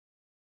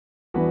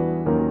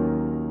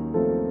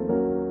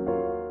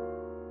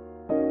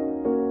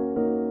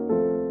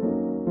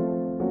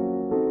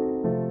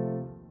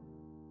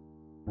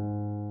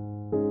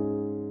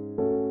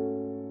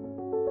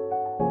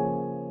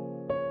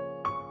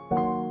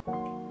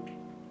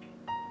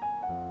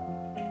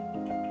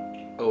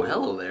Oh,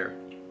 hello there.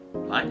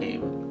 My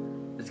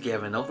name is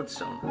Gavin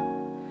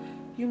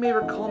Elphinstone. You may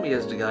recall me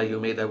as the guy who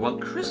made that one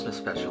Christmas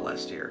special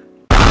last year.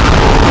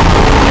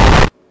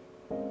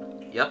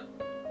 Yep,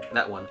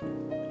 that one.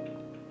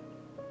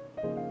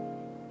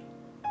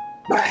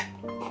 I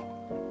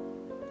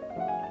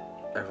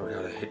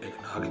forgot I hate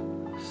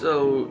eggnog.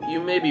 So, you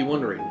may be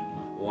wondering,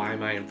 why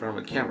am I in front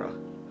of a camera?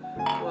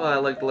 Well, I'd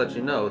like to let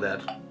you know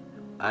that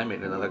I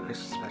made another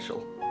Christmas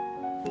special.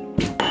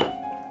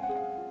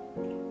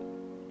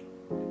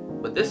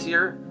 But this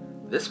year,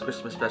 this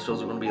Christmas special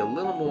is going to be a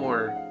little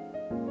more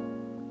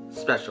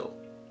special.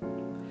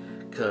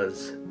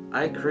 Because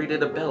I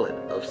created a ballad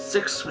of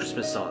 6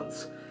 Christmas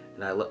songs.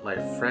 And I let my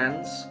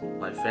friends,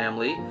 my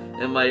family,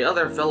 and my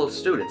other fellow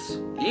students,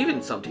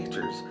 even some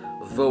teachers,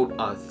 vote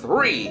on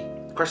 3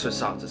 Christmas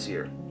songs this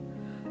year.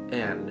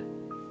 And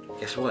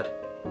guess what?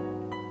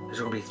 There's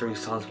going to be 3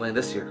 songs playing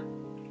this year.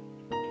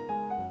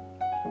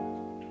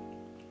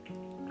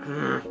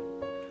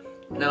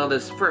 Now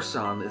this first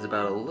song is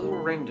about a little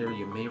reindeer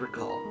you may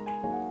recall.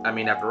 I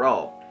mean, after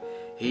all,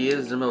 he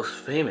is the most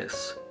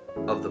famous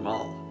of them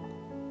all.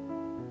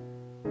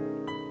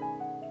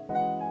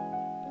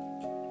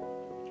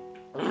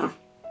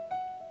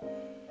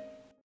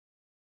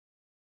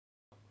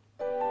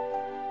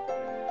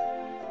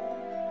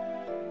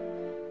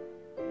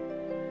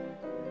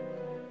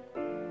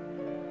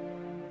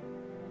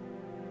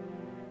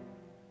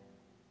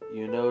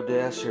 You know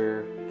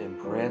Dasher, and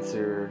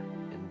Prancer,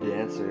 and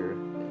Dancer,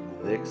 and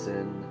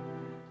Vixen,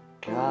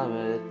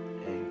 Comet,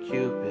 and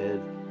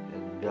Cupid,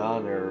 and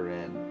Donner,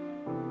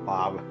 and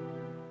Bob.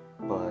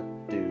 But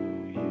do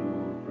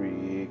you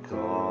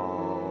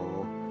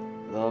recall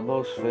the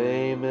most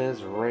famous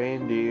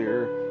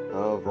reindeer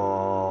of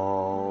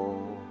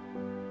all?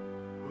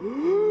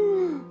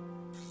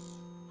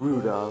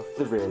 Rudolph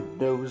the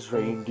red-nosed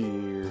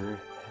reindeer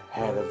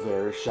had a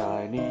very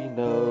shiny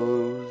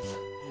nose.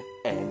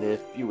 And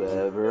if you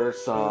ever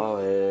saw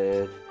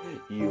it,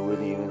 you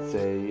would even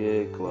say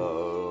it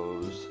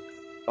glows.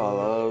 All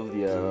of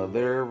the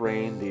other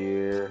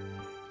reindeer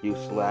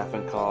used to laugh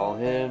and call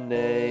him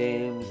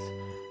names.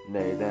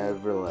 They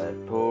never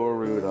let poor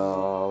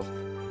Rudolph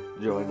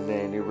join in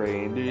any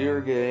reindeer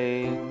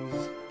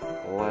games.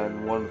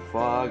 When one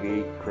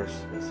foggy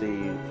Christmas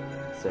Eve,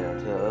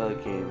 Santa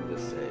came to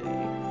say,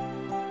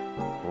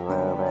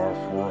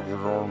 "Rudolph was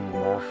a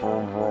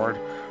muscle boy.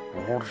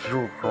 Won't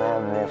you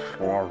come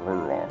for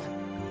Rudolph?"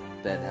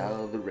 Then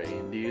how the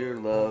reindeer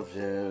loved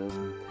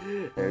him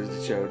as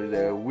they shouted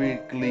out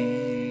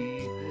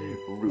weekly,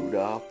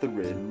 "Rudolph the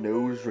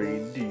red-nosed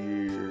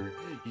reindeer,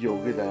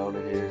 you'll go down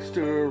in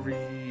history."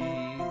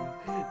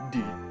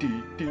 Dee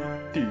dee dee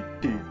dee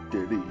dee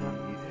dee dee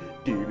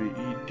dee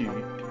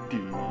dee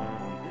dee.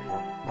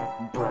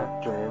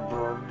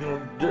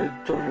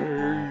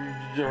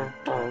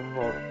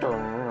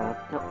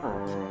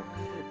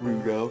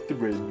 Rudolph the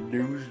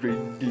red-nosed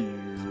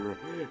reindeer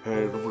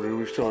had a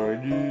very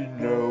shiny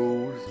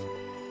nose.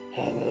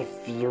 And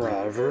if you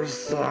ever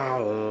saw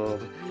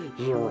it,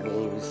 you would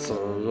even say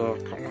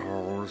it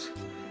glows.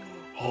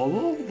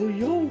 All of the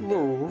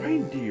younger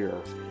reindeer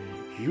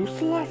used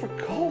to laugh and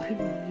call him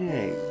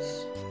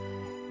names.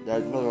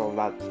 That little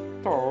that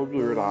told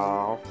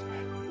Rudolph,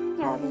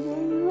 not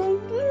any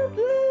reindeer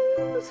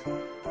games.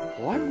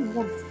 One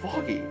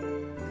foggy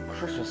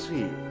Christmas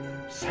Eve,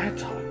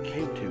 Santa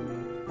came to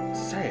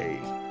say,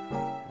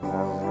 "I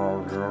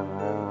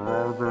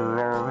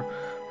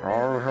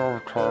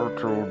have time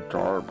to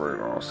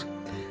celebrate us."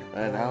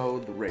 And how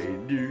the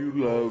reindeer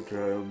loved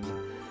him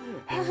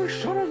as they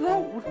shouted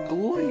out with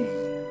glee,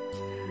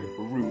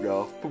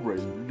 "Rudolph the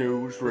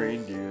red-nosed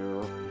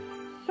reindeer,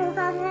 you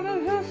got into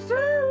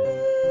history."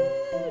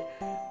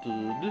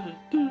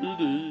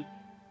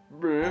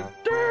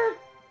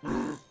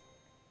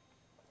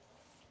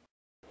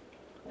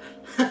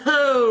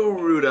 Oh,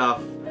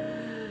 Rudolph,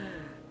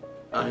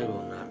 I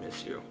will not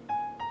miss you.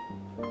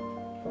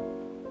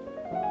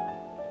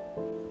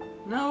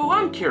 Now,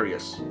 I'm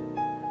curious,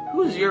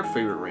 who's your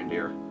favorite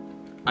reindeer?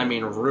 I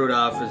mean,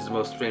 Rudolph is the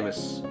most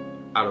famous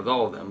out of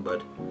all of them,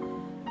 but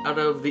out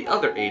of the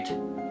other 8,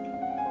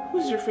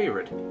 who's your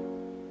favorite?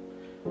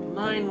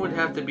 Mine would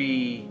have to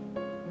be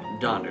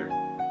Donner.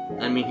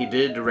 I mean, he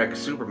did direct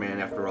Superman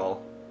after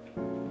all.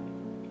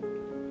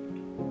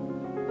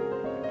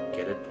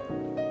 Get it?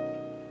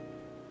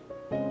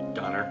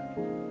 Donner.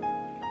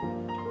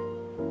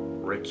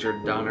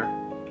 Richard Donner.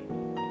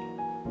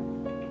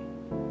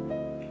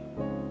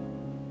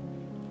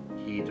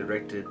 He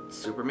directed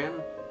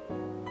Superman.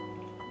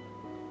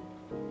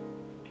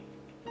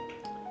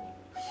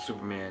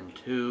 Superman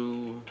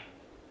 2.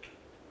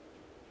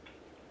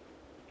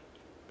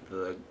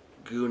 The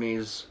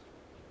Goonies.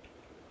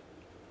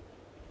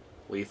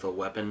 Lethal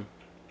Weapon.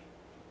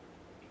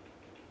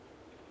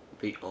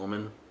 The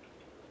Omen.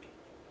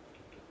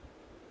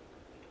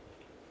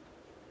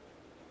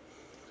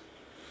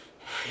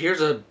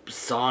 Here's a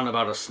song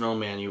about a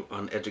snowman, you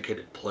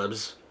uneducated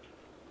plebs.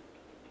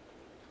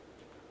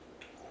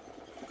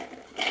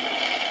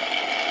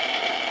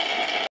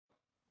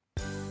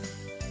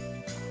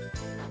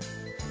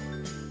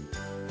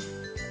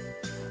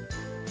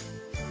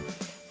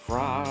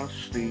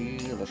 Frosty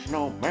the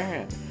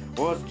Snowman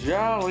was a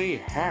jolly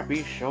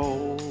happy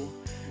soul,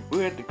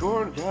 with the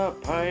corncob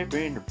pipe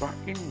and a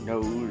barking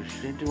nose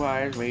and two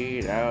eyes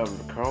made out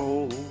of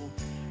coal.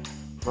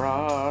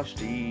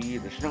 Frosty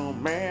the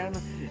Snowman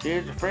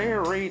is a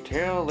fairy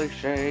tale, they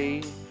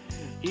say.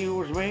 He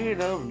was made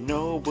of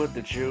snow, but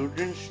the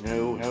children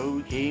know how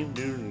he came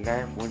to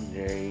life one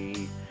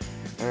day.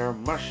 There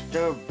must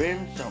have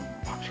been some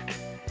magic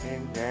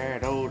in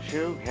that old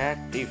silk hat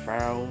he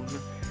found,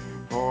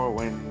 for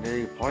when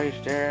they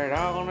placed it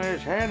on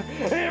his head,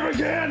 he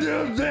began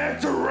to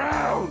dance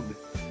around.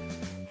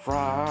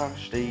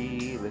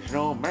 Frosty the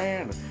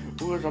Snowman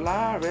was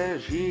alive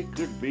as he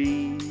could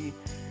be,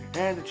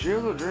 and the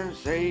children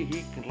say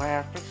he can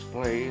laugh and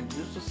play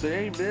just the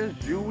same as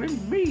you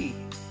and me.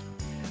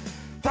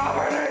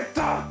 Dominate,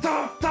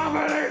 dominate,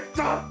 dominate.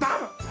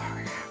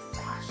 Where did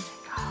Frosty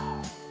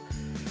go?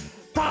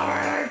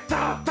 Dominate,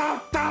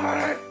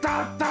 dominate,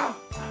 my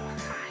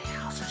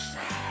house is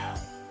now.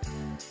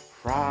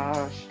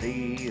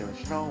 Frosty the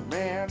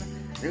Snowman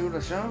knew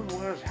the sun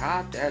was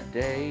hot that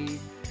day,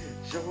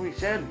 so he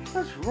said,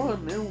 let's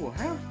run and we'll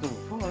have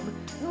some fun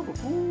now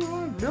before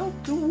I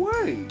melt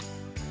away.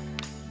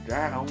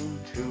 Down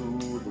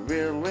to the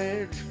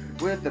village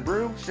with the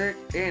broomstick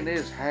in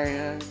his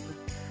hand,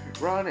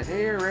 running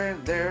here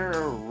and there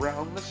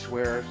around the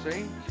square,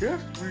 saying,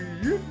 kiss me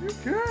if you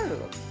can.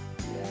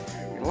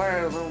 He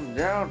led them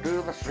down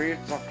to the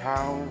streets of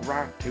town,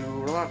 right to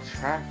the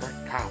traffic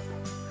cop.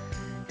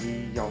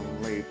 He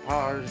only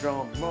paused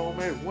a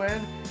moment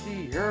when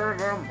he heard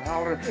them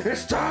holler,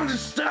 it's time to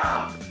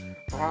stop!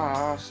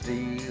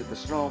 Frosty the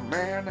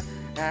Snowman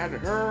had to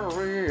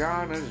hurry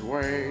on his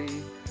way,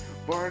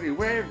 but he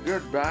waved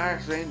goodbye,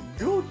 saying,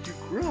 don't you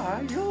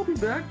cry, I'll be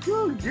back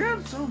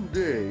again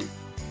someday.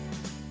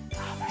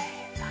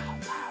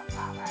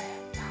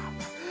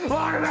 Look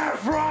at that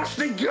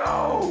Frosty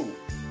go!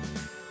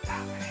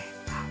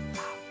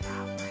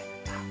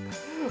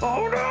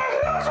 Oh no,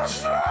 there's a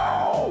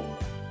snow!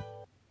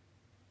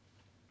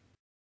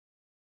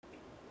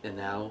 And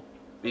now,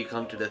 we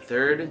come to the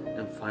third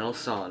and final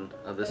song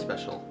of this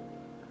special.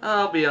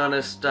 I'll be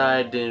honest,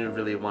 I didn't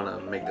really want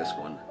to make this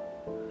one,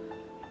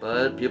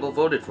 but people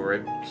voted for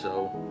it,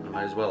 so I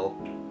might as well.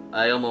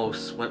 I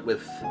almost went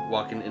with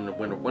Walking in the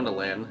Winter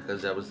Wonderland,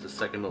 because that was the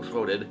second most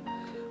voted,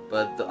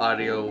 but the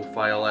audio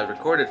file I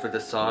recorded for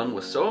this song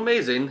was so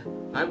amazing,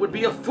 I would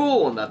be a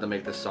fool not to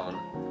make this song.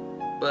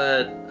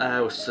 But I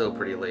was still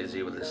pretty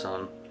lazy with this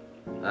song.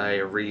 I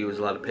reused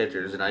a lot of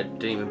pictures, and I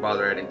didn't even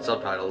bother adding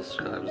subtitles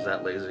because I was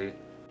that lazy.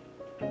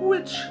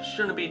 Which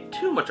shouldn't be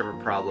too much of a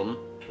problem,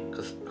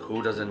 because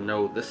who doesn't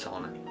know this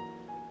song?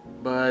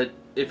 But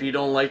if you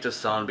don't like this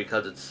song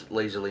because it's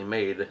lazily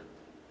made,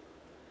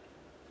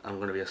 I'm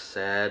gonna be a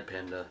sad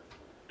panda.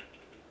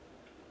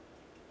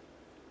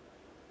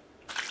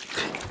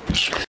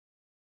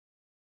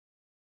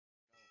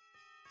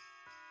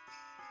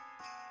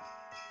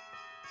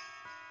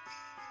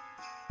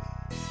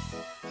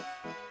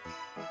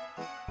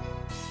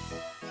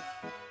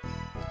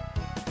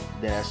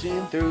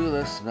 Dashing through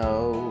the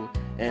snow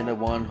in a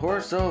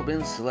one-horse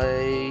open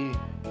sleigh,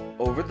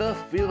 over the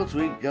fields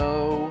we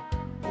go,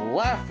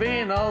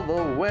 laughing all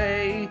the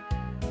way.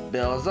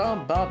 Bells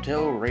on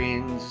bobtail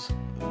rings,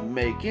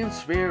 making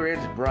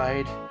spirits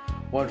bright.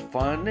 What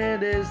fun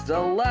it is to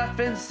laugh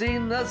and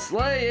sing the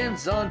sleighing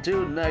song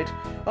tonight.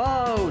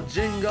 Oh,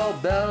 jingle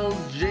bells,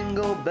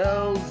 jingle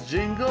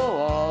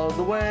all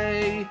the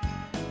way.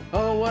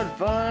 Oh, what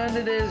fun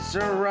it is to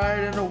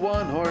ride in a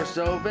one-horse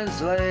open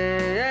sleigh.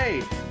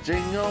 Hey,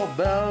 jingle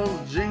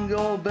bells,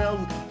 jingle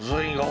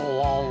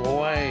all the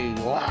way.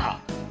 Wow.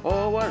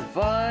 Oh, what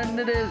fun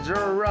it is to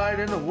ride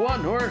in a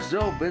one-horse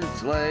open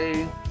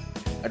sleigh.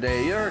 A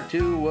day or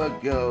two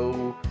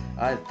ago,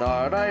 I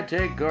thought I'd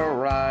take a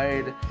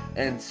ride,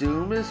 and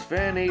soon Miss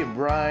Fanny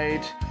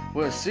Bright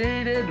was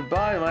seated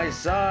by my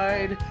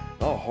side.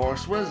 The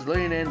horse was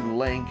lean and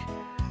lank,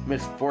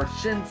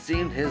 misfortune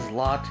seemed his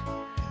lot.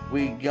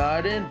 We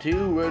got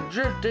into a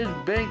drifted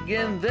bank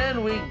and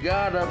then we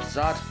got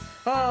upset.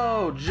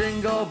 Oh,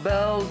 jingle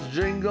bells,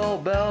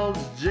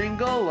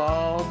 jingle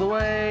all the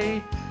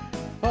way.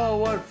 Oh,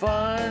 what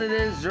fun it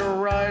is to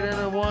ride in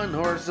a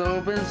one-horse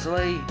open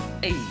sleigh.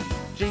 Hey,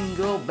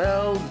 jingle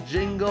bells,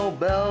 jingle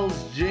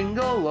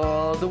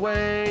all the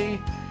way.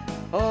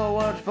 Oh,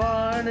 what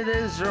fun it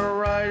is to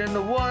ride in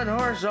a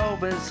one-horse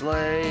open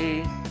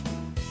sleigh.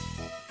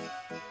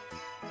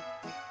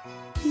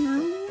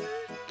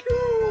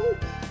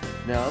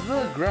 Now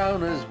the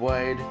ground is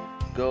wide,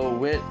 go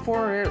wait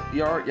for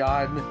your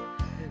yard.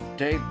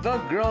 Take the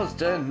girls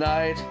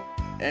tonight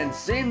and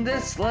sing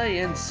this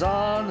sleighing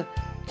song.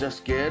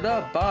 Just get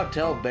a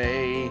bobtail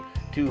bay,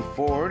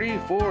 240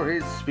 for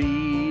his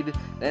speed,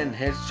 and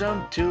hitch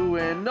him to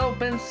an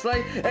open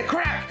sleigh, and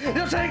crack,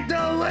 you'll take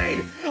the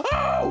lead.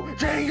 Oh,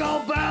 jingle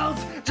bells,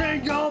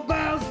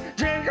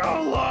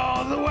 jingle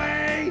all the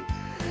way.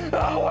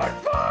 Oh, what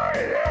fun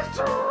it is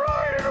to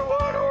ride in a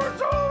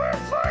one-horse open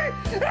sleigh.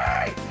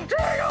 Hey,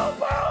 jingle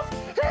bells,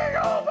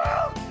 jingle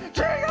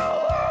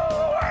all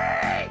the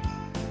way.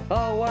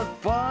 Oh, what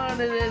fun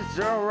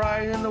kids are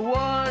riding the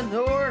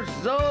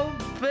one-horse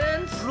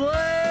open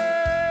sleigh.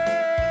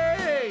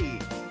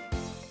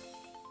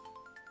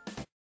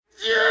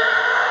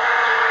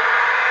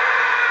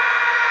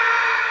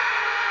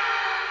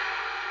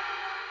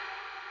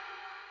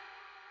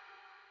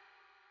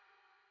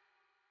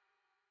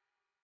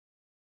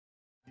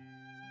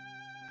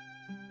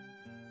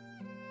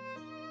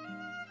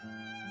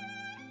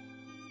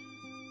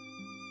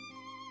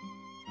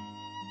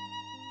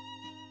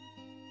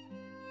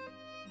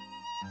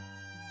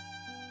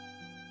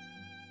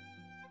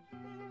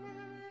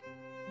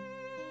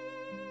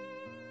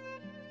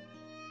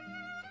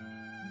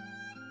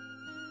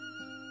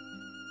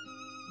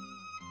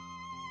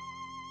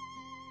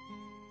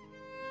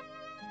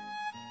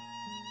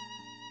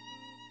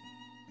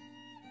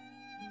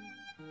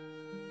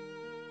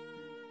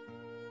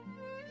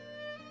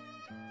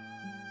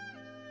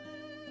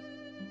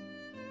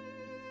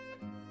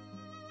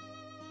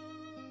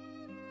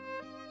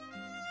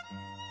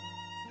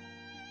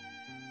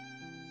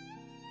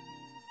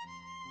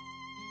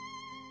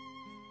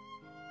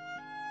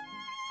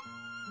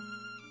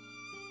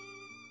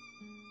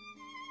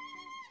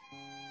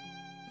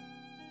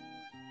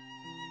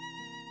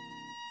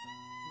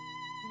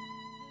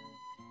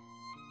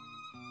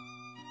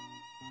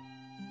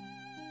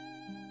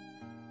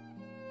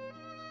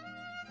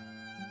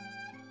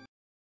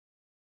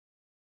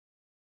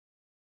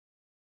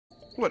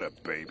 What a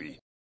baby.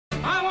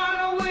 I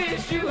wanna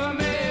wish you a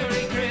Merry